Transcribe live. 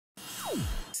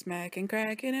Smacking,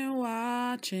 cracking, and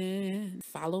watching.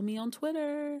 Follow me on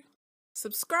Twitter.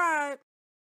 Subscribe.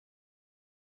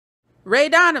 Ray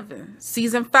Donovan,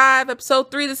 Season 5,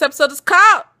 Episode 3. This episode is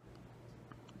called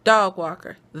Dog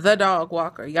Walker. The Dog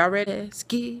Walker. Y'all ready? Let's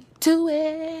get to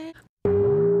it.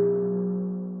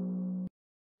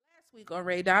 Last week on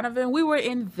Ray Donovan, we were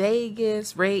in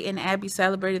Vegas. Ray and Abby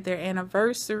celebrated their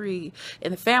anniversary,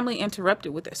 and the family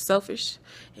interrupted with their selfish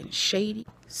and shady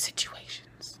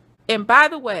situations. And by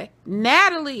the way,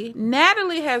 Natalie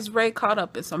has Ray caught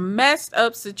up in some messed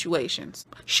up situations.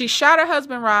 She shot her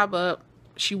husband Rob up.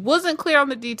 She wasn't clear on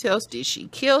the details. Did she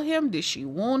kill him? Did she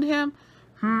wound him?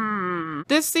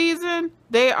 This season,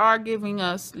 they are giving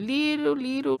us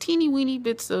little teeny weeny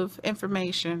bits of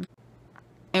information.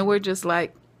 And we're just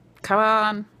like,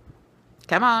 come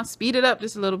on, speed it up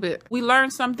just a little bit. We learn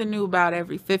something new about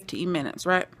every 15 minutes,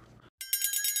 right?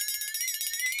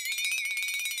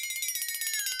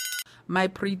 My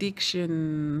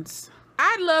predictions.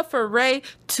 I'd love for Ray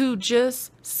to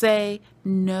just say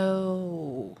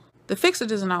no. The fixer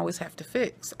doesn't always have to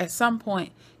fix. At some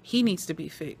point, he needs to be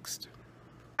fixed.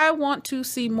 I want to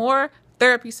see more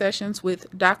therapy sessions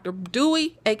with Dr.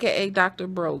 Dewey, aka Dr.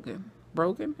 Brogan.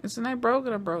 Brogan? Isn't that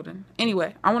Brogan or Broden?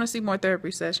 Anyway, I want to see more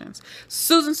therapy sessions.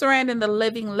 Susan Sarandon, the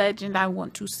living legend. I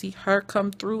want to see her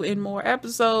come through in more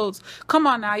episodes. Come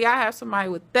on now. Y'all have somebody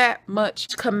with that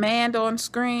much command on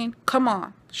screen. Come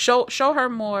on. Show her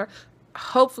more.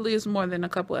 Hopefully it's more than a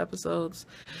couple episodes.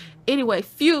 Anyway,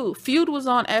 Feud was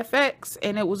on FX,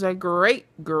 and it was a great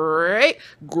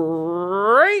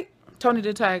Tony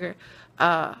the Tiger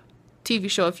TV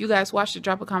show. If you guys watched it,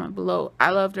 drop a comment below. I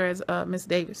loved her as Miss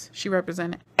Davis. She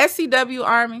represented SCW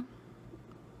Army.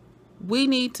 We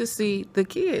need to see the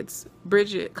kids.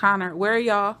 Bridget, Connor, where are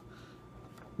y'all?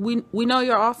 We know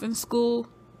you're off in school,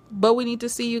 but we need to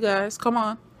see you guys. Come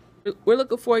on. We're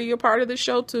looking for you. You're part of the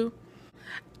show too.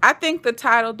 I think the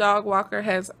title Dog Walker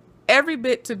has every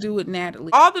bit to do with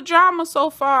Natalie. All the drama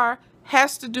so far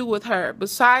has to do with her,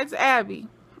 besides Abby.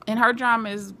 And her drama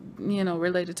is,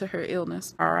 related to her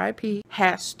illness. R.I.P.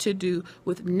 has to do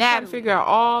with Natalie. Figure out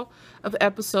all of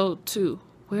episode 2.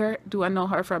 Where do I know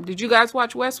her from? Did you guys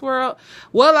watch Westworld?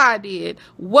 Well, I did.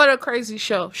 What a crazy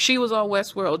show. She was on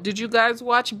Westworld. Did you guys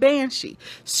watch Banshee?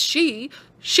 She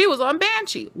was on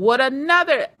Banshee. What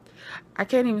another... I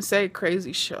can't even say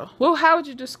crazy show. Well, how would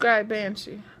you describe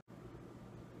Banshee?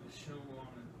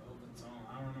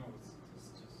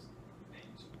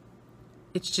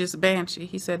 It's just Banshee.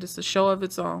 He said it's a show of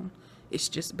its own. It's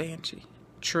just Banshee.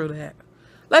 True that.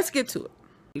 Let's get to it.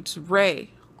 It's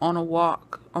Ray on a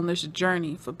walk, on this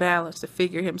journey for balance to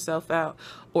figure himself out,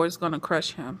 or it's going to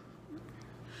crush him.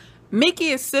 Mickey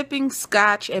is sipping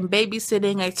scotch and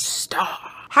babysitting a star.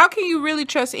 How can you really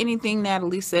trust anything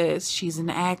Natalie says? She's an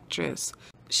actress.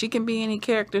 She can be any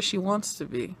character she wants to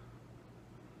be.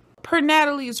 Per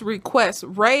Natalie's request,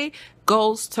 Ray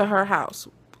goes to her house,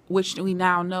 which we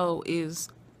now know is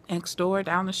next door,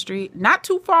 down the street, not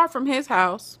too far from his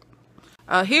house.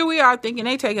 Here we are thinking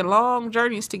they taking long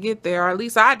journeys to get there, or at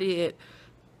least I did.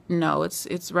 No, it's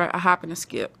a hop and a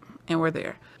skip, and we're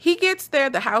there. He gets there.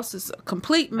 The house is a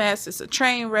complete mess. It's a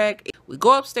train wreck. We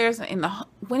go upstairs, and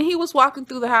when he was walking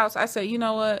through the house, I said, you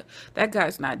know what? That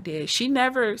guy's not dead. She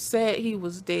never said he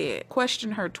was dead.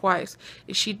 Questioned her twice,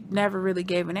 and she never really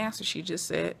gave an answer. She just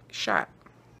said, shot.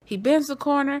 He bends the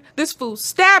corner. This fool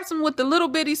stabs him with the little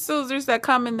bitty scissors that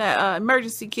come in that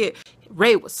emergency kit.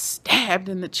 Ray was stabbed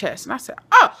in the chest. And I said,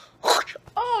 oh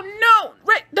no,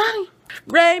 Donnie.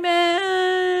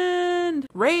 Raymond.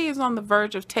 Ray is on the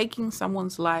verge of taking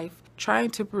someone's life, trying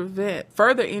to prevent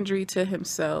further injury to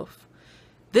himself.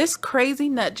 This crazy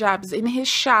nut job is in his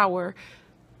shower,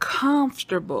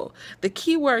 comfortable. The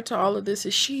key word to all of this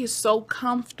is she is so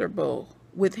comfortable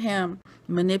with him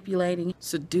manipulating,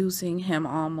 seducing him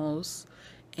almost.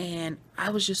 And I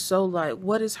was just so like,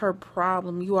 what is her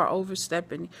problem? You are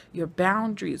overstepping your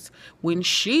boundaries.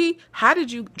 How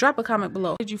did you, drop a comment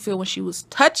below, how did you feel when she was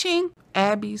touching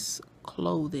Abby's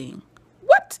clothing?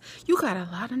 What? You got a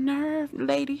lot of nerve,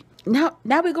 lady. Now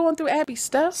we're going through Abby's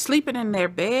stuff, sleeping in their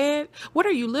bed. What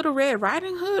are you, Little Red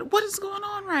Riding Hood? What is going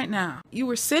on right now? You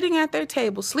were sitting at their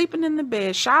table, sleeping in the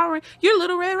bed, showering. You're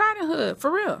Little Red Riding Hood,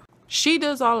 for real. She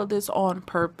does all of this on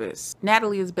purpose.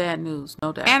 Natalie is bad news,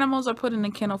 no doubt. Animals are put in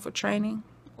a kennel for training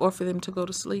or for them to go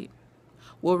to sleep.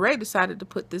 Well, Ray decided to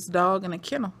put this dog in a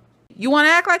kennel. You want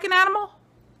to act like an animal?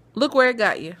 Look where it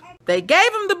got you. They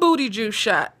gave him the booty juice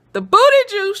shot. The booty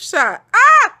juice shot.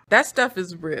 That stuff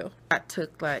is real. I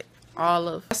took like all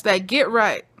of that. Get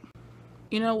right.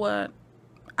 You know what?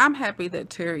 I'm happy that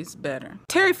Terry's better.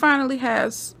 Terry finally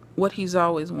has what he's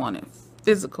always wanted.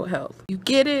 Physical health. You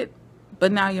get it?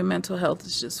 but now your mental health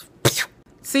is just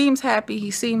seems happy.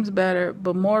 He seems better,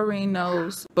 but Maureen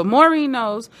knows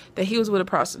that he was with a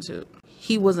prostitute.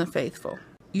 He wasn't faithful.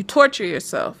 You torture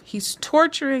yourself. He's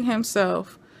torturing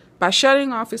himself by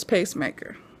shutting off his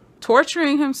pacemaker,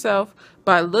 torturing himself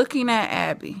by looking at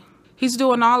Abby. He's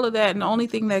doing all of that, and the only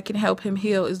thing that can help him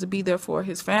heal is to be there for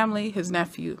his family, his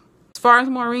nephew. As far as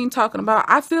Maureen talking about,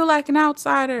 I feel like an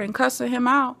outsider and cussing him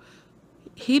out,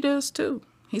 he does too.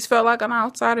 He's felt like an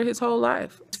outsider his whole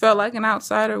life. He's felt like an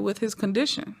outsider with his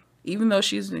condition, even though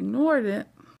she's ignored it.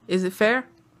 Is it fair?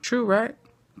 True, right?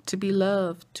 To be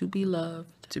loved, to be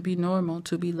loved, to be normal,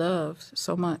 to be loved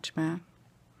so much, man.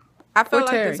 I felt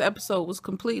like this episode was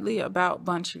completely about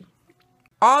Bunchy.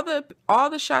 All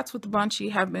the shots with Bunchy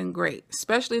have been great,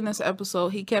 especially in this episode.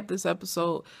 He kept this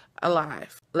episode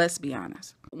alive. Let's be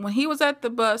honest. When he was at the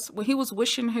bus, when he was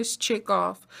wishing his chick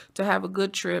off to have a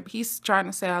good trip, he's trying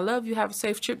to say, I love you, have a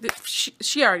safe trip.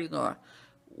 She already gone.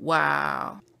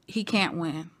 Wow. He can't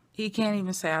win. He can't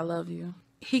even say, I love you.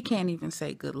 He can't even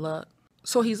say good luck.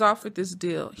 So he's offered this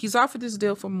deal. He's offered this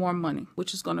deal for more money,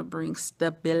 which is going to bring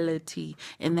stability.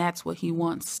 And that's what he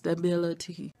wants,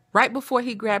 stability. Right before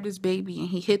he grabbed his baby and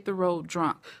he hit the road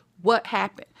drunk, what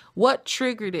happened? What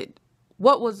triggered it?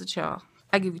 What was it, y'all?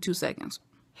 I give you 2 seconds.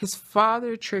 His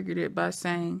father triggered it by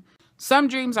saying, some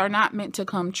dreams are not meant to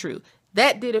come true.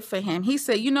 That did it for him. He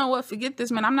said, you know what? Forget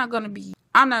this, man. I'm not going to be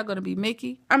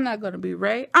Mickey. I'm not going to be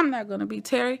Ray. I'm not going to be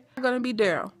Terry. I'm going to be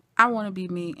Daryl. I want to be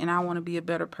me, and I want to be a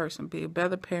better person, be a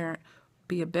better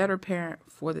parent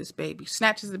for this baby.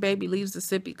 Snatches the baby, leaves the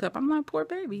sippy cup. I'm like, poor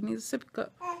baby, he needs a sippy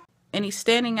cup. And he's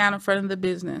standing out in front of the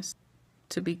business.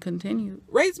 To be continued.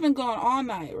 Ray's been gone all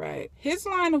night, right? His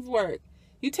line of work,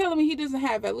 you telling me he doesn't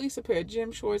have at least a pair of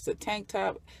gym shorts, a tank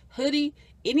top, hoodie,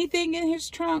 anything in his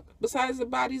trunk besides the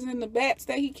bodies and the bats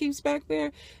that he keeps back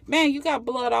there? Man, you got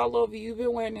blood all over you. You've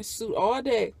been wearing this suit all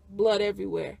day. Blood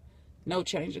everywhere. No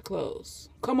change of clothes.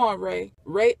 Come on, Ray.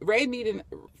 Ray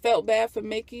felt bad for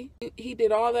Mickey. He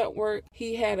did all that work.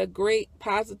 He had a great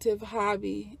positive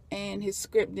hobby, and his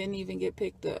script didn't even get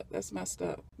picked up. That's messed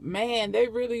up. Man, they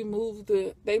really moved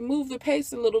the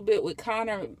pace a little bit with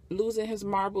Connor losing his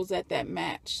marbles at that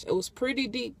match. It was pretty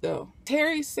deep though.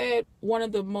 Terry said one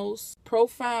of the most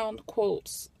profound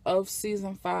quotes of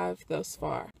season 5 thus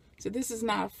far. So this is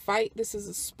not a fight. This is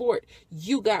a sport.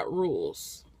 You got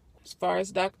rules. As far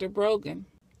as Dr. Brogan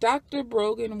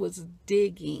was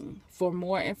digging for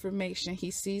more information.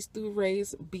 He sees through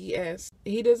Ray's BS.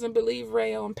 He doesn't believe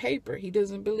Ray on paper. He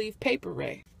doesn't believe paper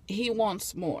Ray. He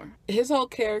wants more. His whole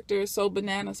character is so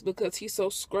bananas because he's so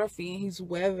scruffy and he's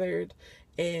weathered,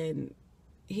 and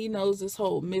he knows this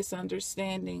whole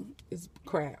misunderstanding is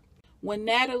crap. When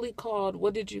Natalie called,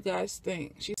 what did you guys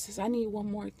think? She says, I need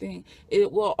one more thing.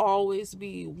 It will always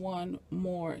be one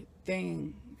more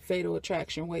thing. Fatal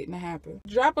attraction waiting to happen.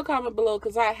 Drop a comment below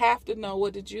because I have to know,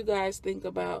 what did you guys think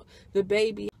about the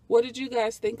baby? What did you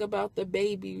guys think about the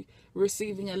baby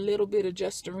receiving a little bit of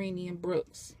Justerini and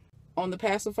Brooks on the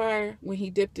pacifier when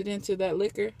he dipped it into that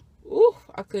liquor? Ooh,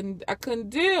 I couldn't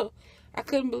deal. I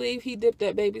couldn't believe he dipped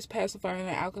that baby's pacifier in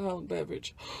an alcoholic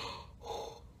beverage.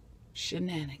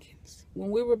 Shenanigans.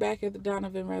 When we were back at the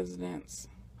Donovan residence,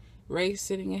 Ray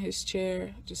sitting in his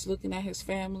chair, just looking at his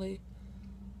family,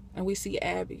 and we see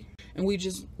Abby, and we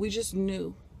just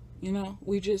knew,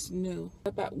 we just knew.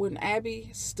 About when Abby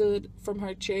stood from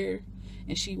her chair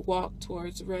and she walked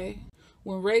towards Ray,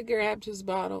 when Ray grabbed his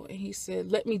bottle and he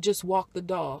said, let me just walk the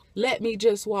dog. Let me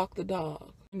just walk the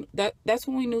dog. That's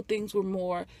when we knew things were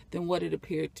more than what it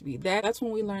appeared to be. That's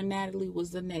when we learned Natalie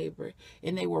was the neighbor,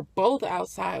 and they were both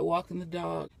outside walking the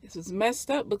dog. This is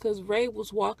messed up because Ray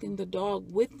was walking the dog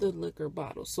with the liquor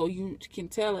bottle, so you can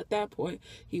tell at that point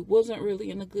he wasn't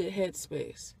really in a good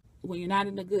headspace. When you're not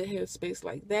in a good headspace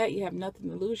like that, you have nothing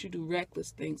to lose. You do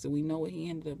reckless things, and we know what he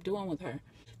ended up doing with her.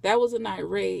 That was the night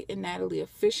Ray and Natalie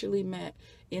officially met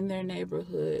in their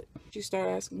neighborhood. She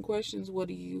started asking questions. What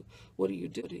do you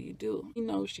do? He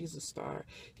knows she's a star.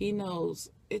 He knows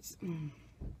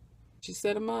she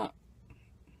set him up,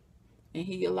 and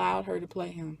he allowed her to play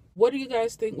him. What do you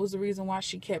guys think was the reason why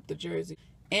she kept the jersey?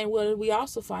 And what did we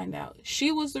also find out?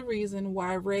 She was the reason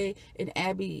why Ray and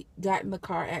Abby got in the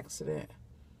car accident.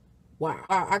 Wow.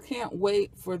 I can't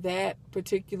wait for that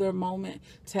particular moment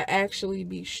to actually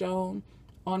be shown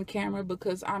on camera,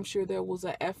 because I'm sure there was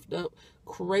a effed up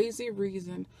crazy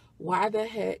reason why the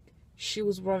heck she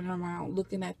was running around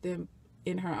looking at them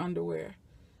in her underwear.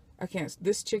 I can't.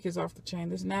 This chick is off the chain.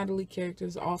 This Natalie character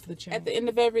is off the chain. At the end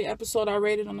of every episode, I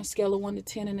rate it on a scale of 1 to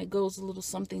 10, and it goes a little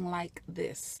something like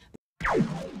this.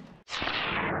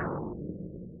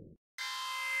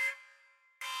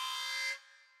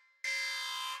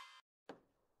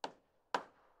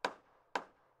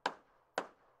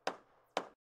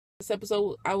 This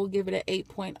episode, I will give it an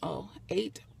 8.0.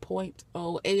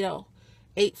 8.0. 80.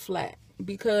 8 flat.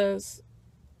 Because,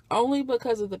 only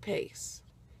because of the pace.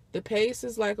 The pace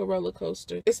is like a roller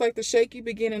coaster. It's like the shaky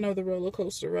beginning of the roller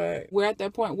coaster ride. We're at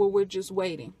that point where we're just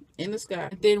waiting in the sky.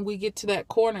 And then we get to that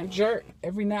corner jerk.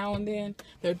 Every now and then,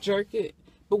 they'll jerk it.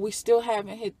 But we still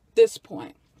haven't hit this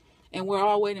point. And we're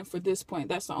all waiting for this point.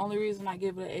 That's the only reason I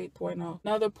give it an 8.0.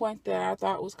 Another point that I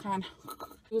thought was kind of...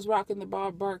 He was rocking the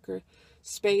Bob Barker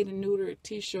spayed and neutered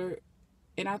t-shirt.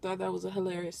 And I thought that was a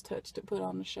hilarious touch to put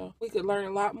on the show. We could learn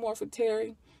a lot more from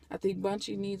Terry. I think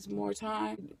Bunchy needs more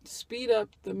time to speed up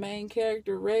the main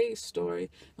character Ray's story.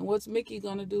 And what's Mickey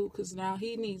gonna do? Because now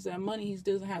he needs that money. He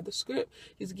doesn't have the script.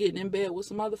 He's getting in bed with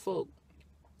some other folk.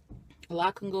 A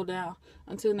lot can go down.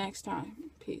 Until next time.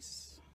 Peace.